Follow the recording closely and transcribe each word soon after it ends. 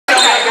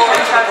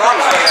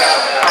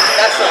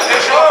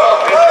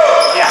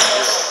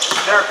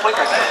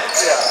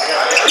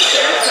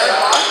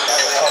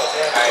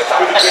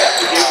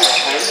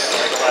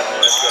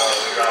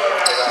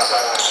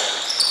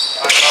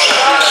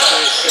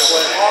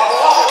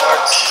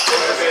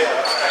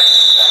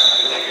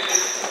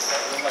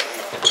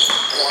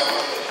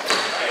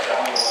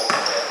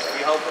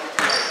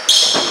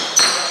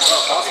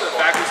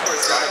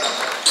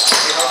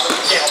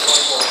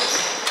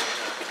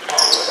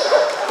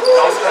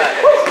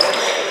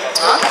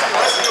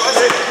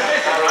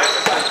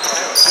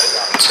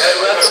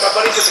My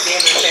buddies at the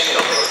game, they're saying they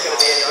don't think it's going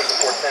to be anything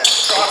before 10.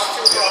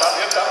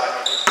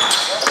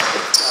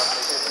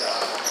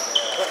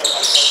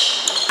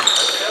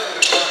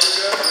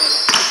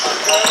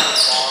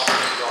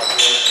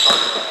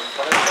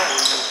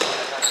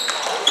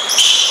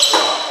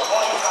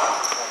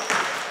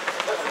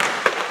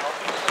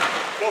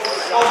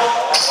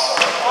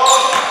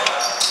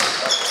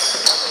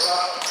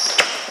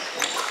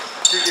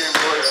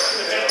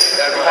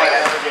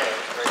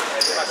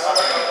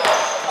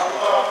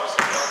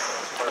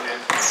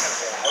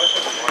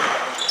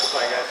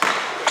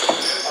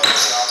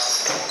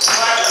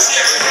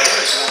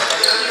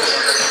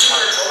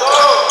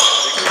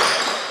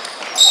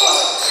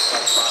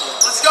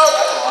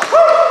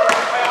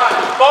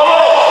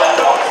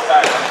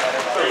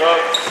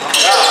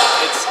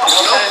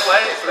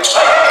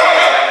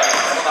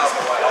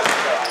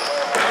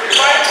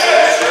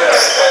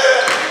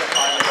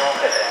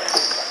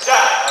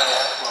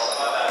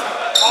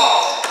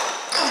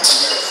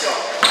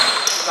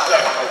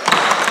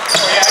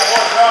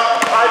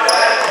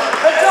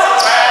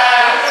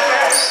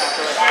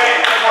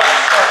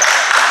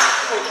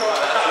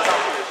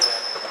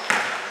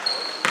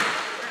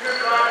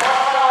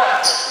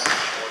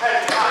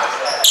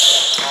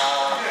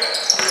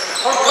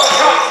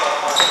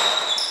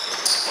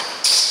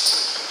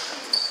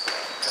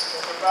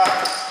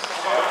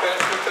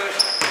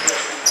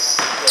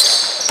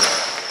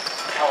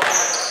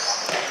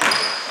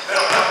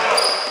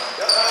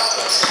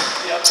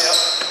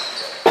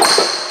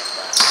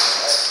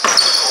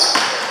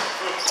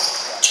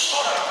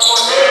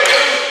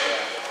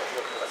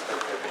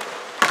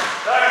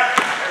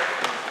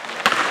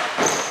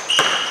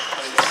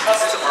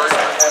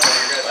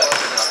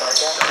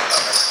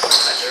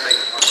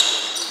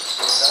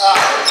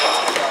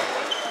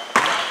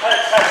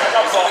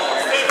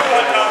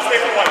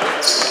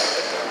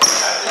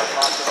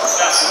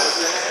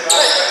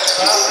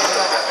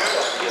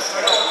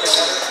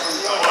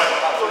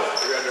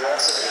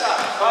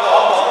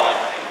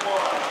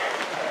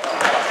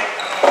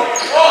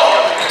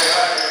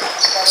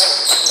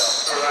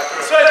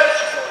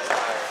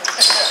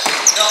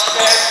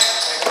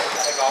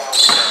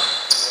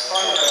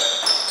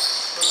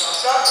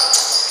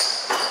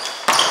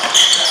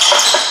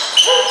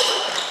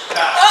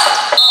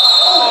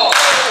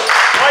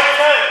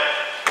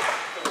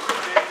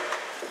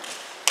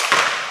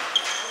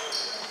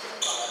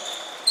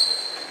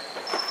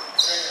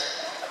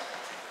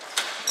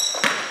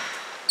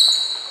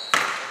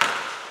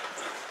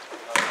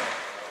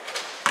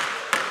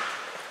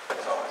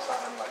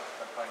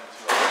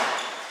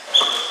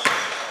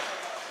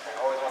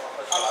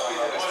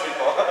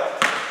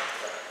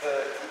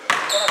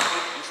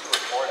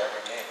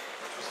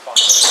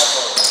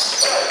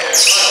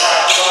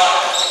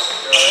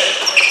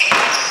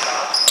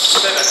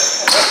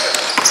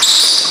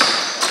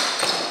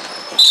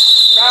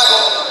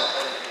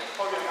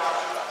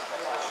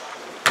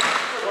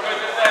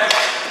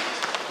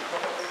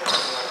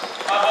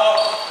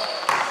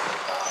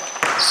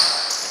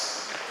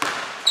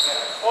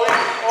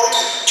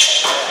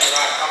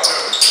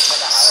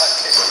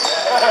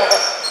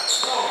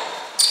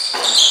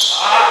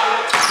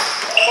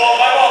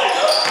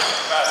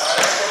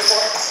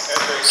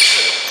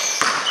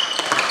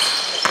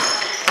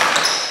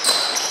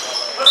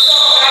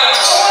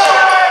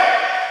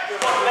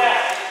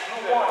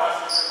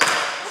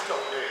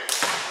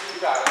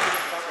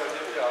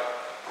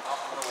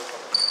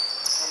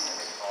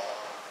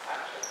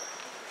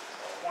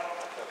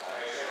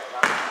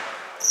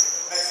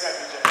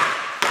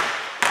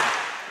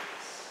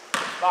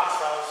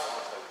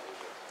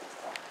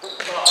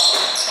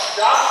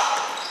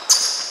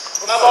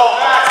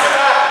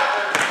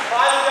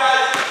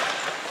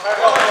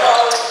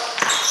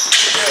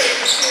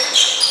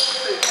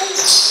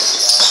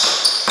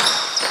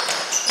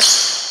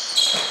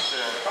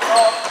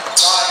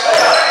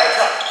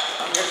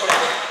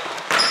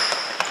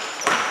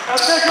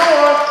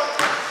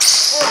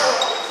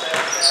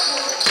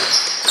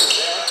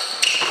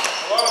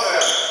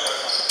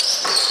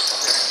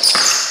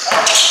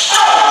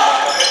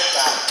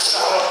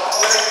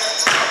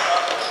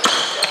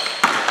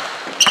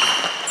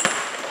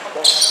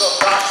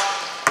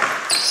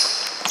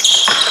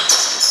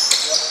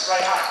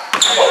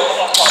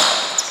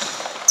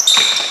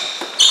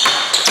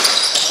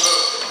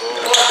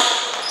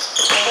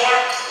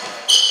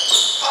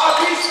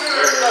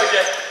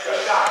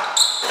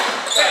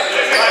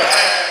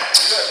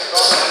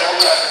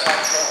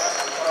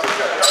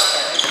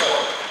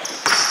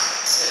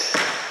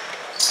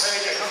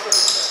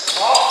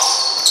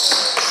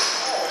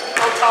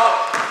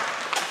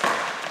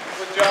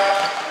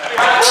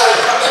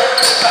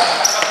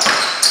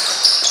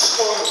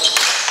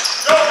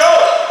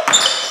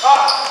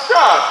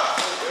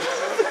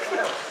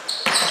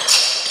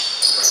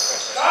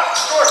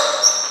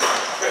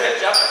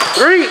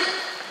 3. Stay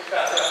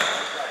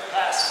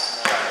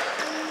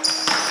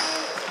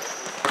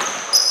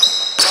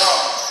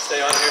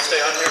on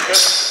here,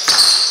 good.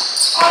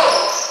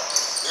 Oh!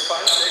 You're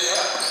fine, stay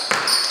there.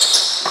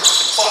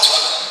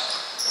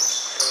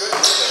 Good.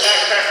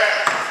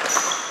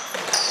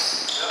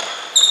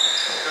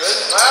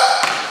 Good.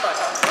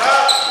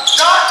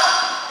 Shot!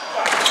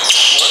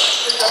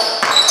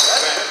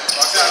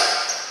 Watch out.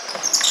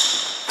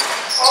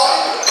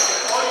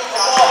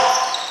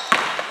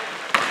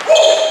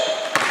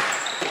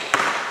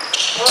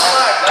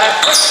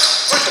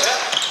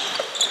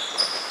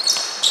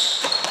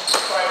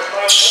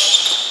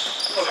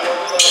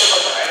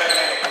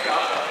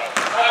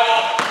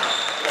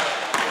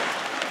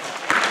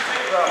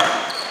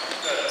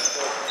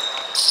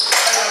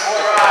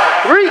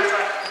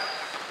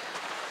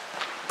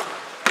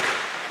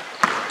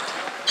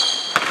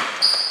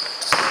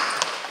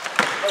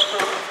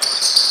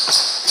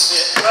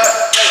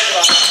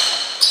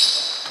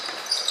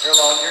 You're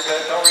alone, you're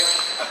good, don't reach.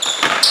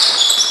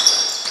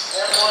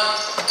 That one.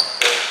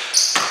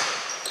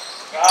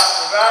 Got,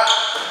 we're back.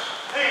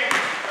 Hey,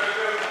 very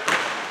good.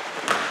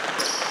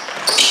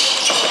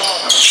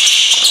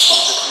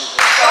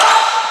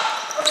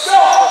 Let's go!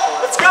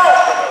 Let's go!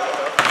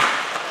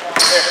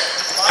 Here.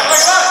 Come on.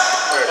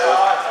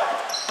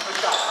 Good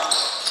shot.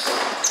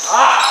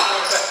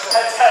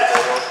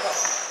 Heads.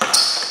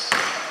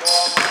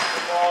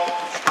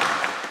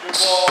 Good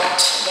ball.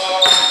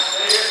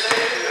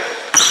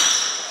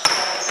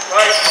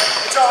 Right,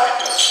 it's all right.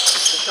 Good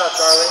shot,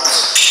 Charlie.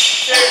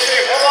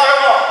 Stay,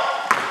 hold on.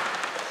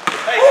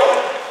 Hey, come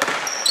on.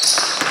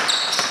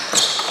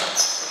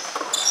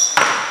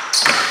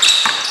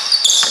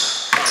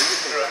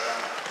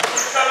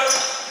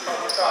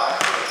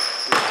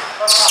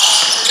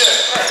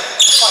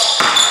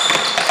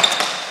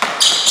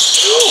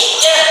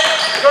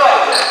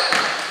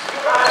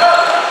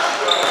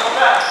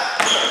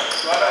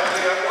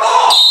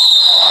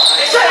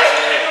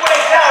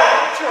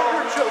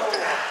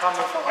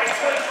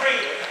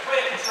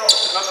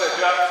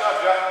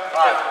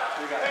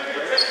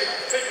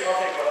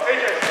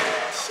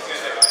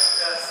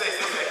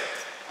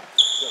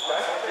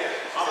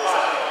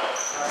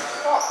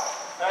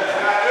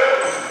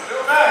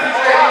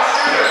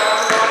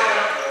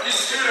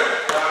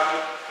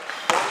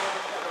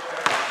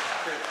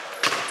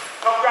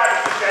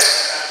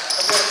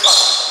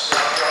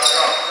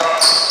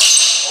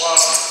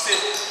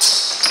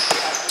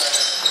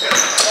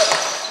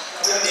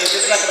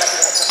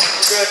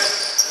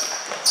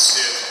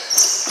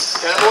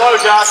 Get him below,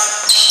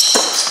 Josh.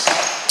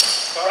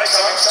 All right.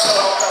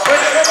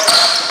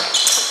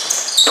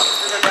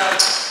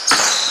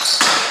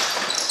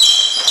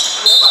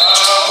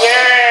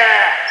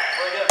 Yeah!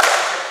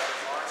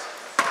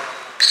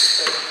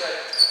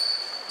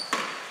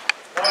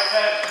 Right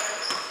head.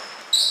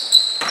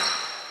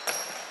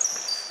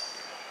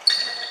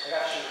 I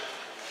got you.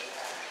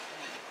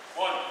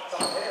 One.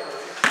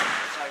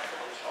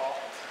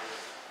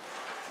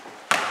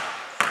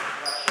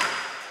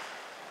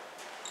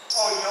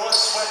 Oh, you know what?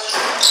 Switch.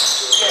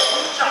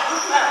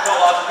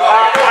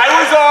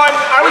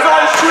 I was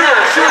on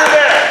shooter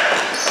there.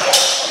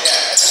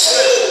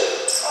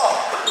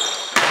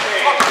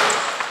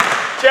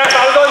 Jeff,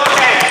 I was on 10.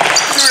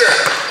 Shooter.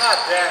 God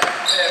damn.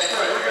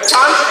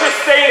 Tom should just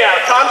stay now.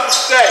 Tom should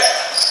stay.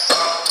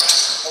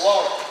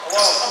 Alone.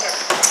 Come here.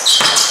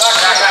 Back.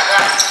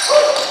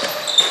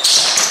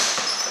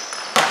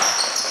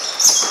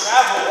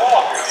 Grab the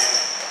wall.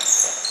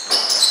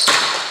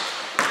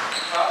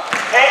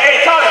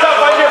 Hey, Tom,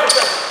 right here.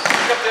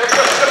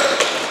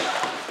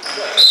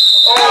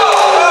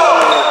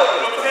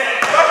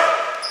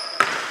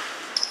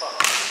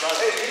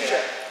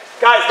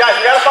 Guys, you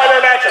gotta find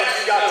our matchups.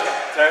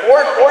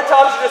 Or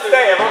Tom should just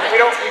stay. You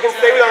can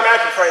stay with our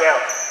matchups right now.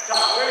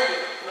 Tom, where are you?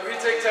 Let me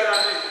take 10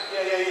 on these.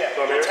 Yeah.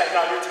 You're 10.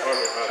 No, you're 10.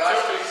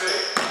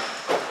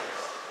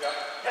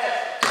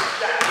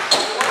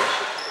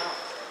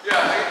 Yeah,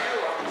 thank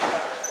you.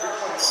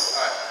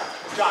 Alright.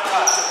 John,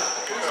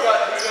 who's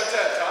got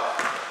 10, Tom?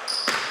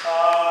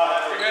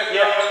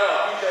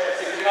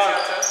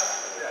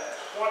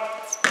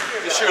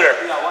 The shooter.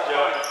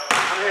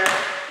 I'm here.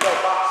 No,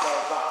 box.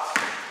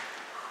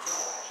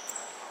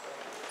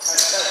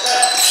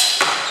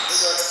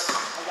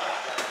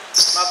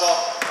 My ball.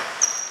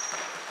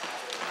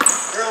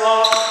 You're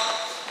alone.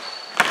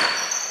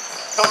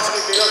 Come to me,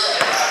 baby.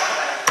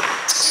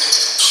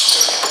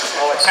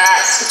 Oh,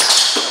 attack.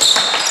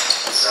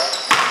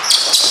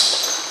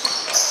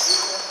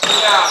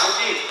 Yeah,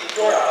 deep.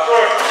 Short.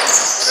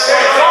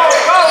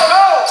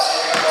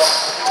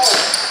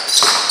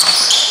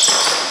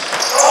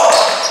 Go!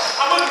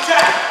 I'm on the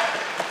check.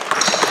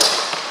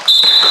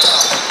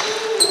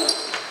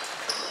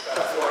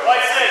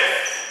 Like six.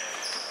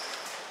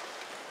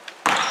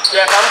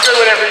 Jeff, I'm good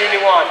whenever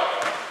you want.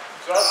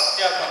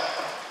 Yeah.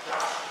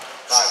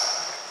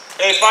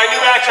 Hey, find new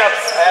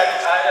matchups. I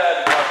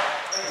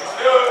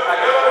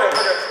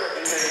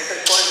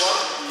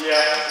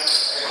Yeah.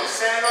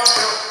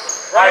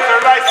 Right,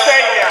 everybody's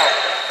staying now.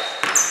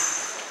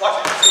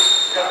 Watch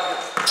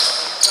it.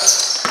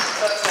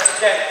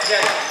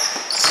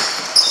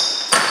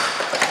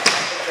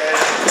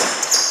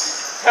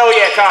 Hell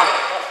yeah, Tom.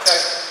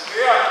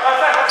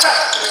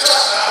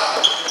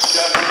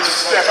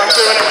 Steph, I'm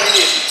doing whatever you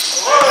need.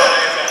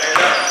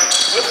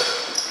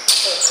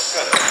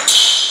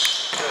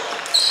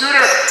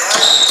 Shooter.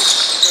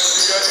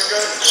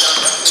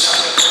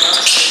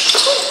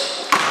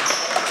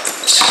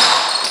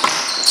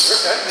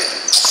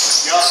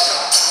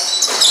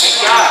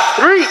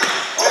 Three.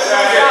 Let's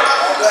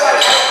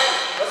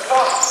go.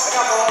 I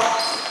got ball.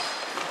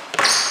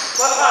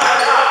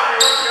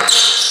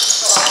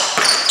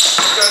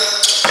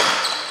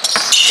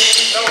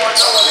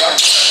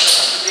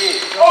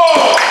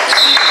 Oh!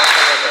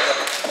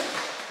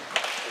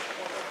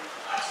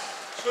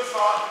 Switch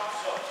on.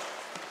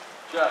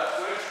 Yeah.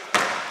 Switch.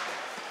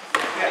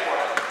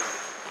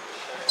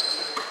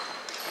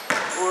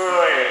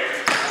 Wait.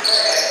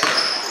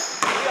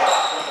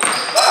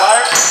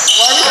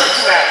 Why are we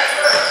doing that?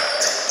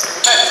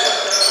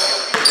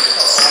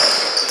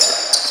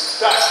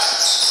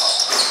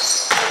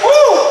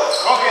 Woo!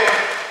 Okay.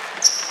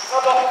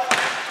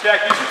 Jack,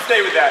 you should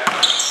stay with that.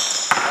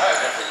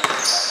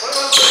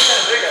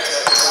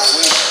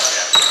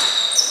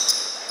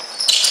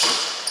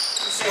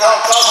 See how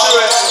it comes to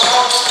it.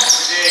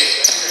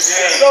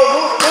 Go,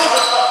 move.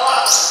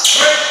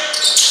 Switch.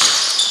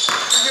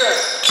 Good.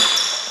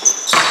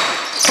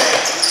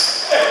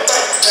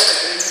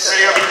 There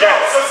you go, be Jeff.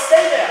 So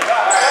stay there.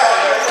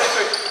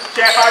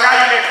 Jeff, I got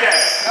you next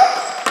time. Yep.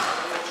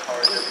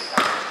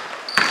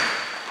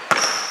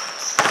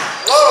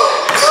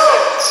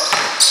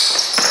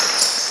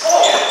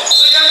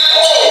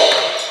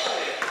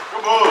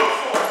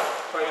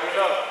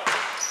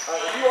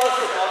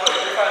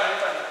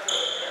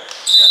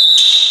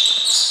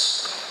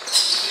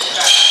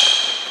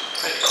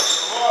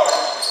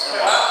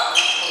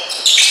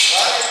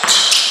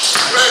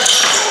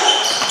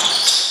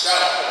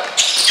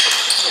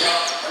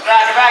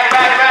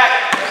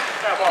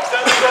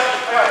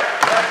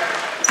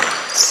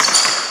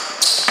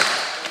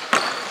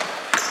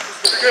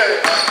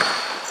 Good.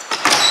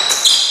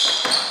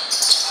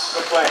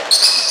 Good play.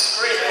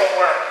 Great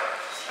footwork.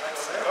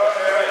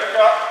 Okay, there you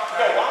go.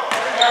 Good.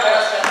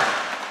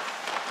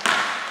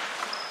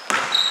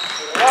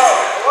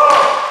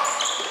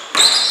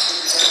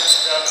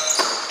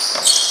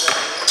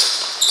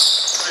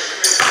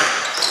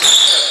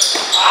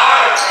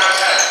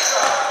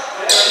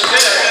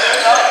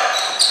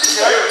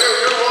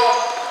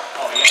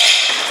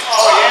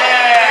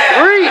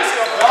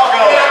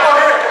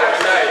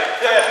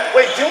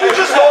 Wait, didn't we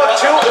just go up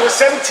 2? It was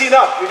 17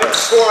 up. We didn't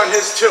score on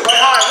his 2. Right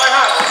high.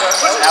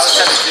 That was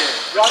 17.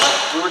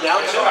 We were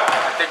down 2?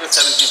 I think it was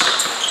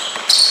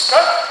 17-15.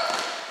 Cut.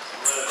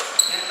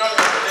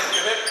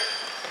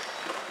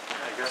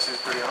 I guess he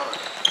was pretty on.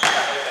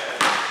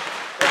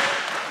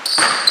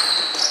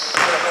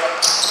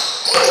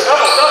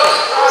 Double.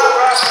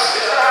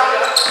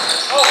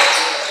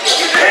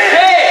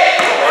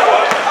 Hey!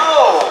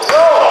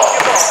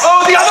 Oh,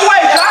 the other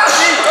way, Josh!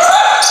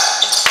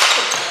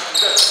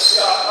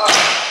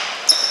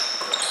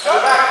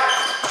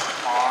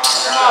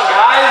 Come on,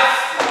 guys.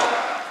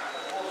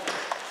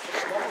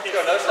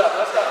 No stop.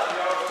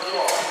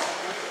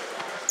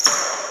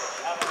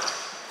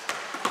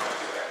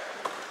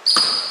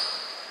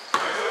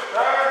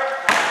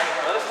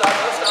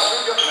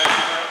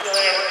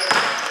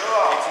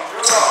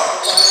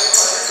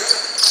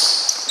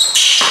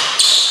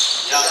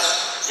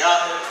 Yeah.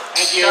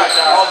 Thank you.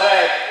 All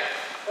day.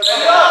 Let's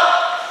go.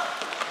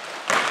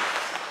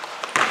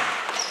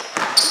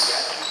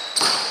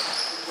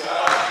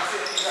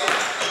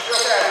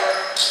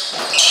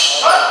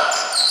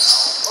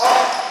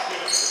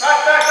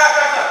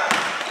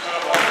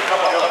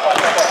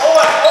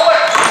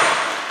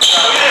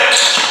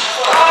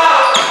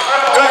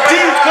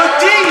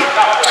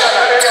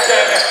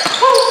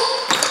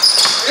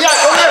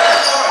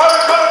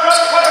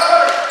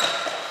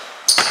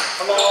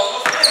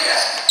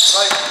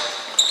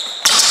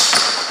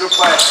 Good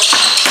play.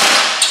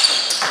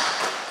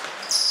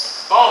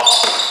 Ball.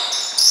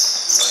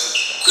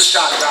 Good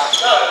shot, Josh.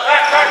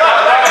 Back.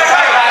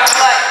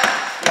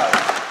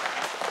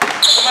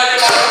 Somebody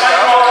ball.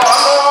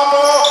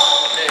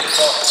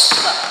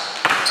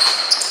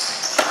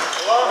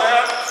 Hello,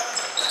 man.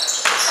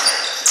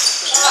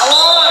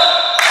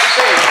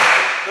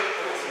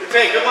 Good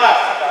take. Good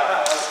left.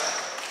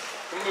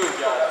 Good move,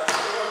 guys.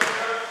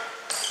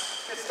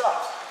 Good stuff.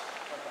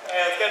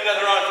 Hey, let's get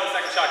another round for the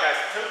second shot, guys.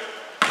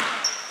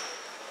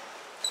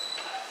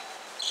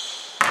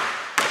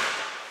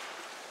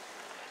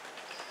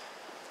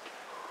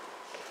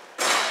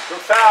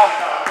 Good foul.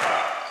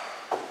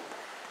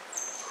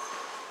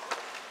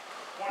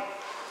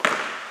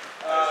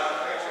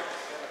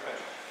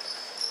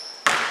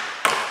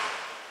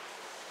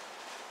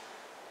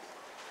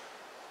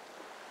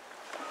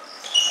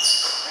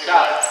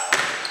 Got it.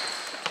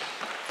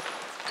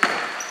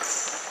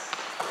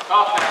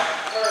 Off now.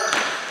 Third.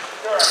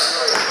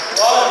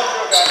 Left.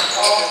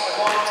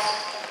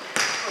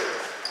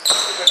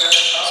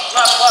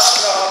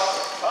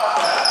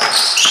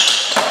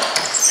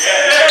 Yeah.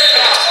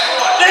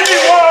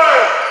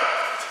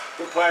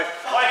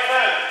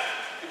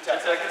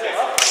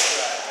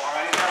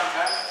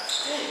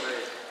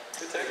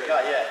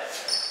 Not yet.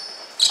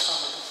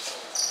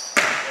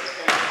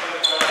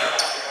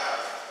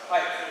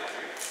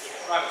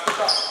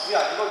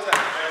 Yeah, you go 10.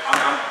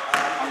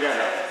 I'm good.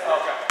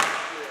 Okay.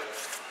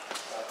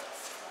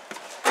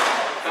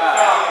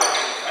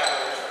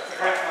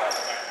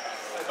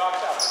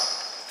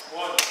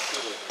 One,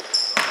 two.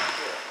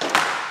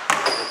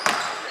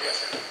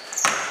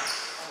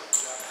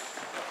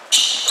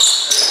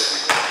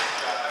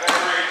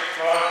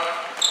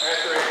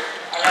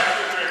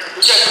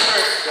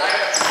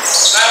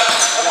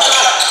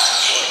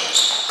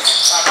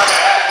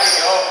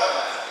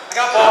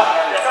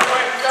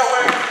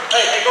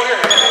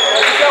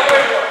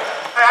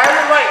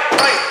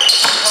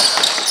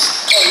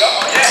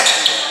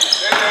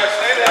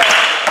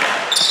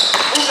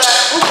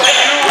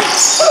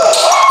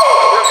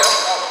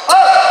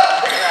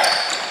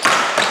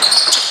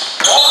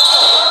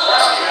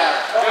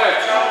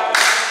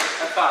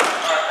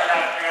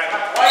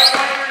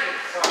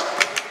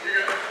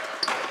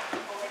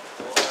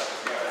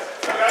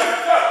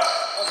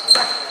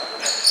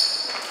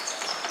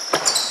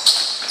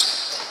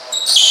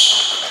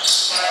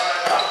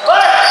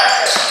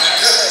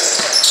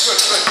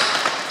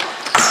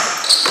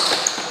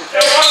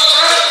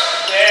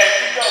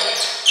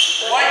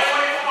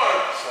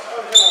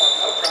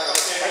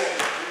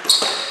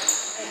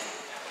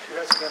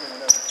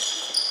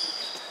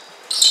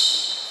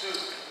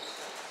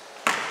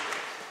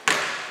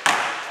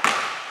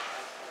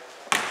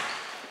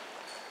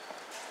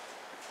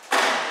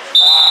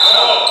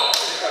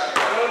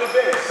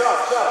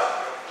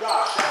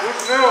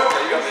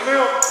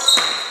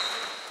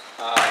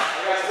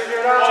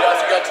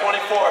 Jeff, you got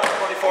 24.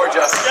 24,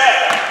 Jeff.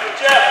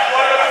 Jeff,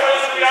 what are you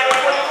got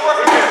 24?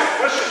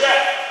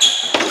 Jeff.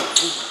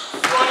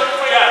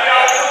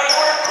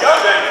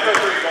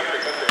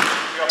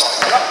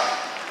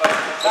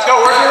 Let's go,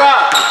 where's your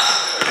round?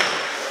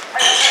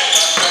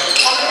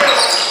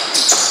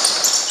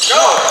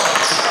 Go!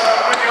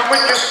 I'm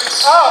with you.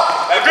 Oh!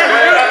 That's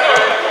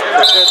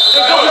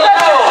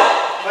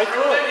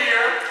good.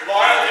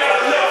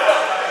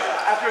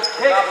 After his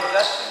kick.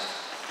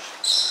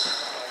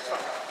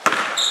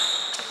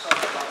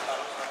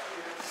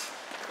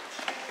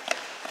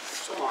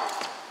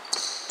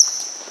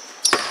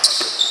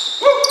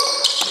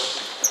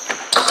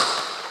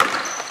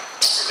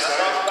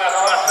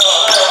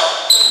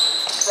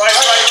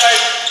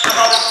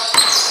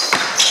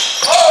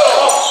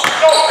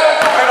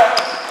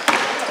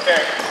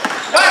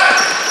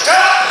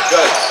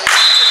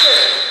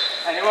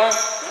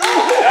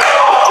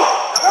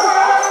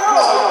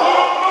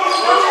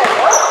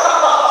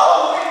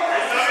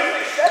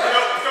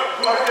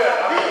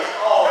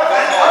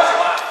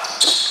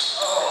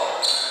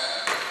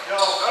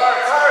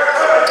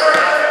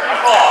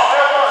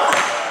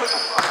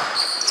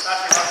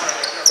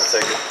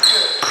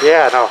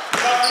 Yeah, no.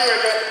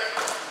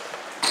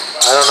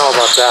 I don't know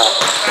about that.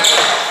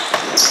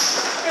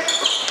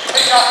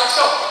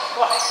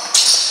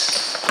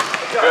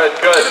 Good.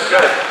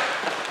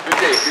 Good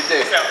day, good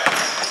day. Good.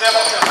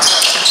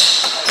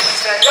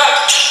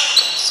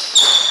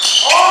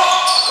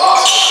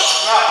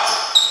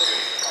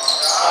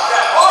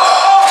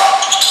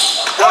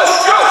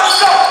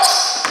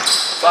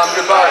 Sam,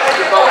 goodbye.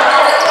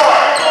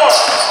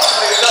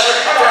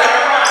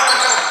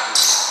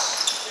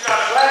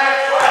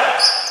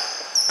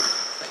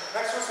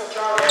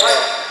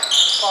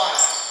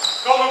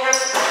 Go, Lucas.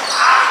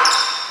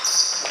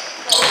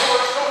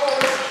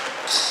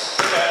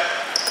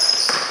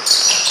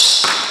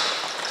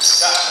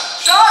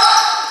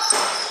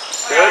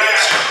 Good.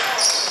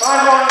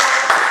 Fine one.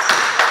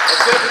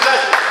 Let's get a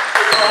possession.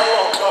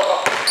 Go.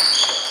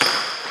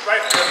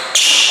 Right here.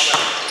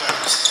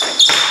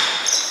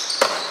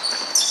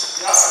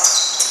 Yeah.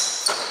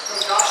 Go,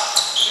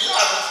 Josh. You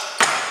got it.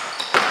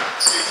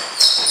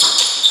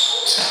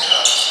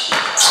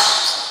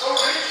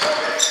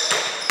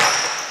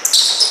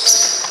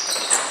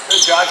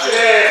 Good, Josh.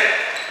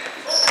 Yeah.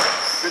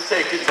 Good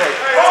take. Hey, I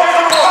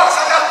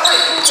got 3.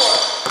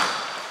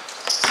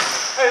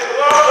 Hey,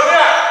 look at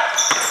that.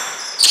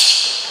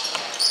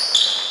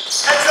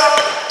 Heads up.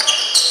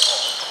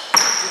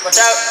 Watch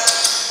out.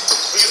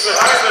 Let's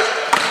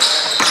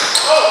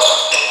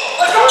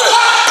go.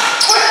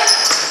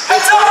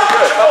 Heads up.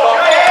 Good.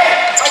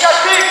 Hey, I got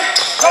big.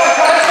 Go,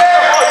 heads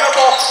there. Oh, you got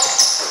ball.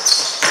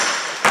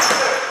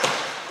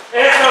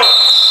 Hands up.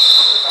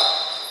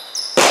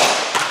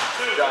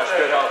 Josh,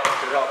 good help.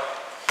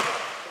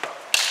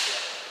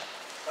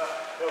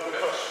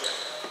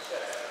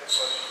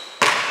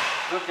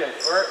 Lucas,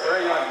 where are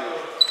you going to be?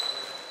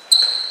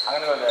 I'm going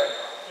to go there.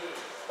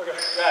 Okay,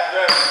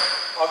 yeah.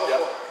 I'll go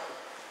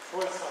for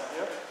it. What's time,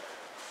 yeah?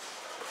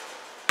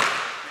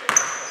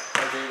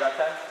 Okay, you got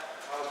 10?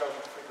 I'll go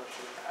for finger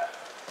shoot. I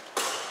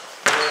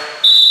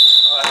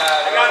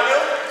got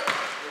Bill?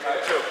 You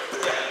got 2.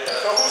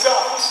 So who's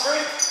up? Who's free?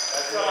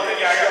 That's I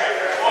got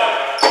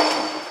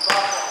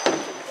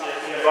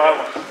 1.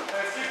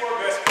 Let's keep our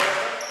best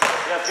player.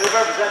 Yeah, good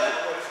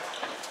representation.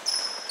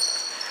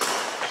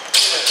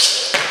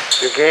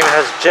 game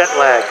has jet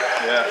lag.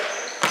 Yeah.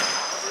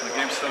 The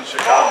game's still in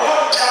Chicago.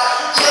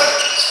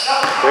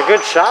 They're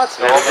good shots,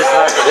 man.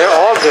 They're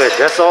all good.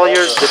 That's all the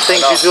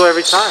things you do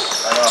every time.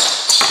 I know.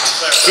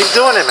 Keep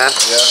doing it, man.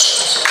 Yeah.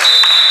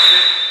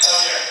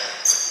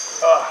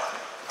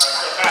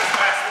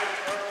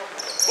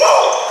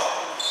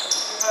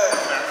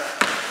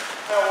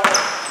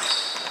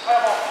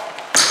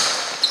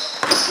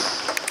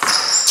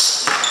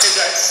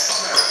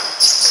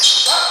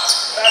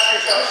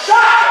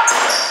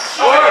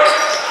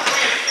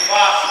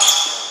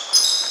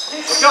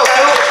 Let's go.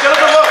 Get a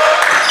good look.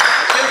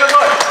 Get a good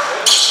look.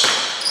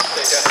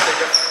 Take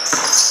it.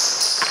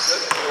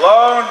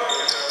 Alone.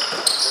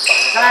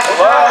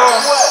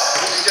 Alone.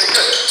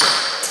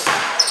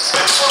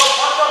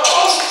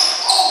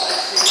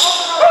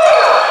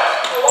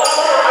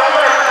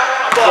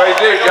 Great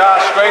D,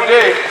 Josh. Great D.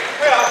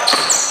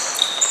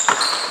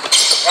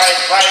 Right.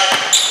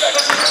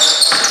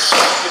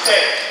 Good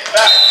take.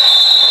 Back.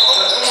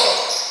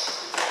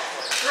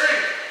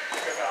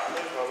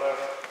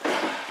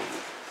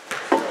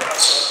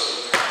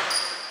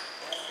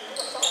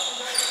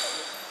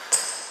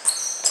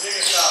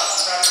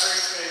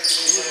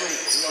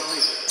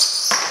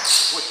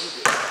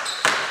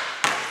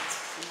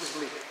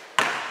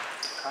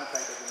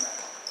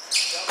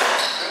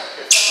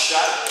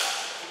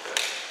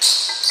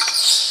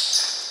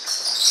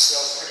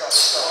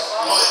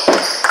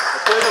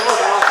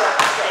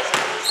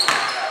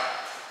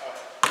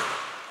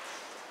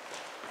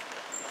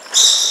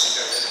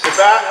 Get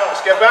back.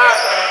 Let's get back.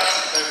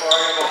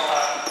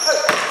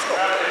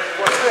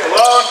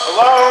 Alone.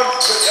 Alone.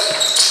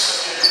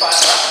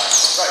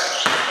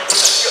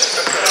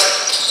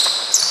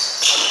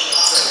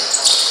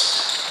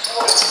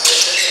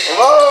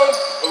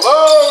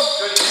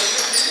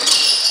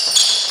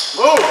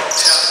 Move.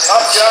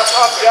 Up, Jeff.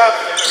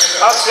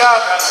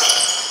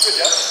 Good,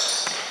 Jeff.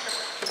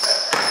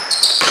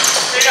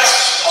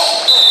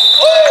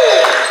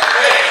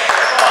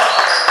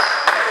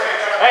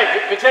 Hey,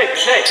 good take.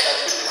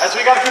 That's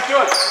what we got to keep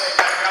doing.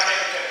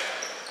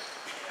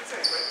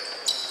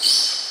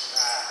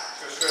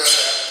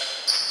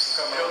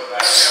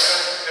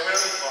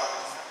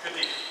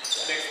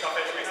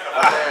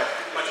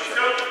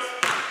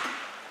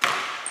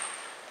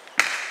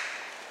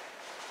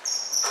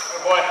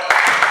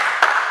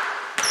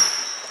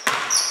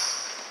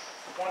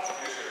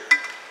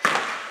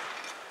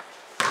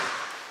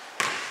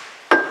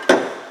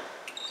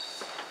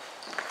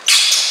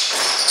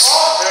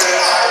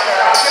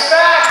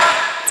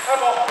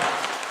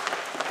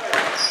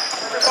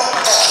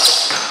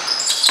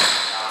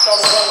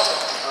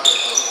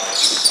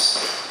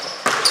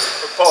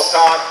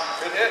 Tom.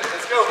 Good hit.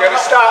 Let's go. Get a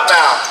stop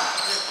now.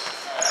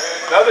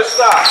 Another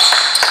stop.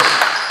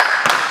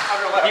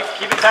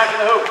 Keep attacking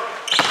the hoop.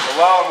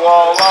 Alone,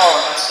 Wall, alone.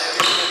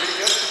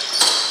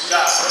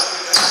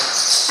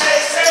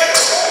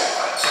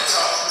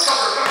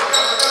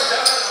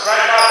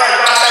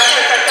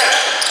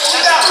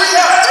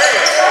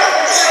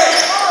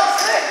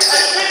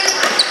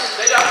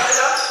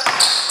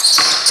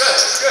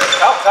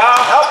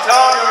 Help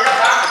Tom.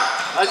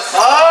 Nice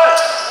touch.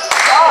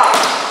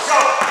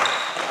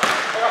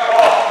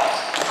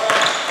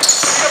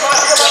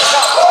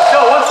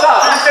 One stop.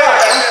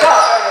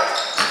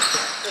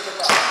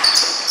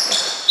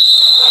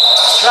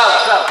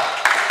 Travel.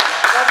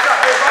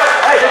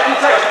 Hey, just 2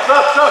 seconds.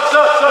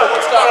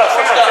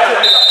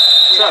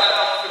 Stop.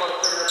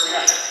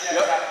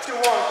 Yep.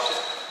 2-1.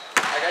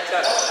 I got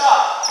that.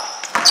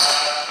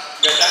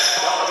 You got that?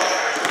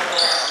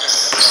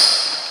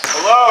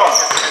 Alone.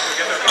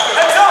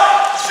 Heads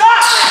up.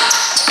 Shot.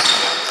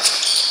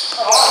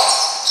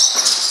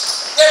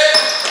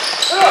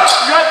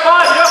 You got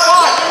 5.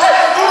 Hey,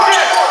 move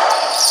it.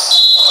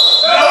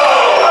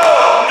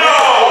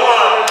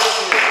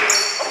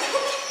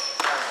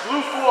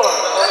 Blue 4.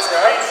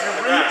 You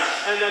reach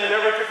and then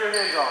never took your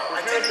hands off.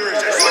 I think there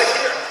is just like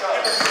here.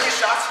 3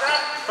 shots for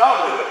that?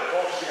 Probably.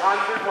 Behind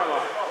the 3-point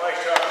line.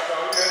 Nice shot.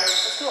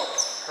 Let's go.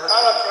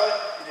 How about Charlie?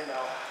 You didn't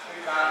know.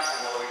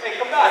 Hey,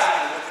 come back. I wasn't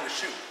even looking to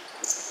shoot.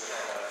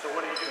 So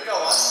what do you do? Go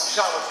on.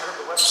 Shot was here,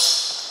 but what?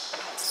 3.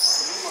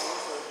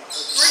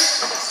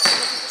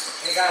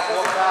 Hey guys,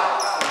 no foul.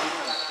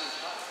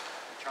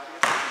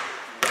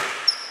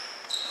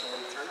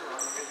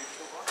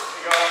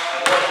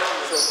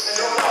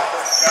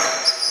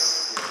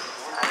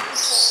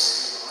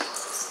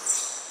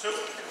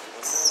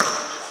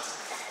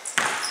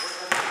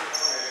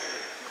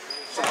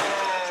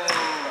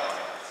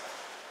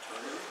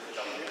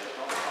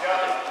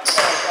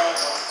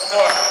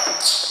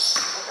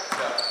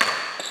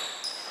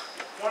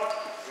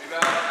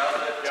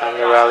 Time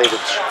to rally the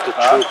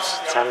troops.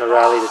 Time to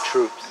rally the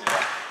troops.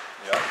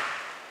 Yeah.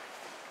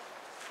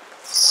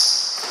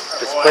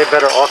 Just play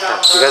better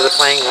offense. You guys are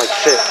playing like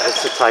shit.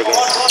 It's a tie game.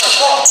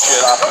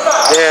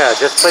 Yeah,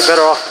 just play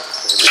better offense.